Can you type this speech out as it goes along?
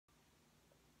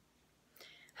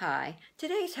Hi,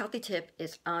 today's healthy tip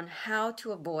is on how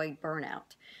to avoid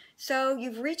burnout. So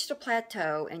you've reached a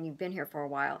plateau and you've been here for a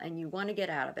while and you want to get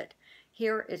out of it.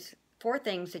 Here is 4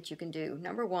 things that you can do.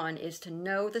 Number 1 is to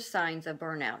know the signs of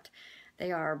burnout.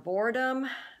 They are boredom,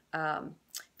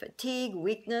 fatigue,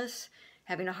 weakness,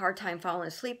 having a hard time falling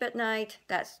asleep at night,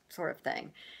 that sort of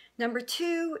thing. Number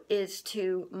 2 is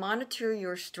to monitor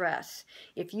your stress.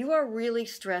 If you are really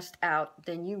stressed out,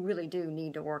 then you really do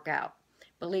need to work out.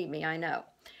 Believe me, I know.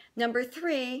 Number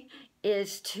 3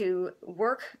 is to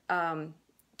work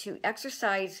to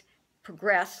exercise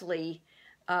progressively,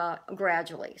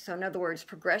 gradually. So in other words,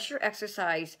 progress your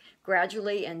exercise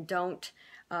gradually and don't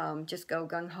just go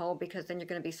gung-ho, because then you're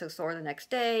going to be so sore the next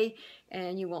day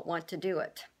and you won't want to do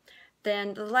it.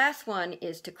 Then the last one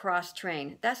is to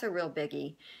cross-train. That's a real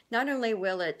biggie. Not only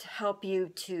will it help you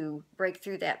to break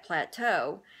through that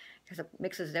plateau, because it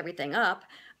mixes everything up,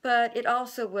 but it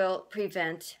also will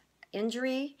prevent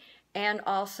injury and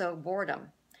also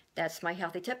boredom. That's my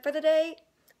healthy tip for the day.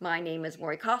 My name is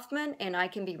Lori Kaufman, and I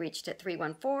can be reached at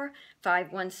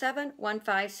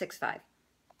 314-517-1565.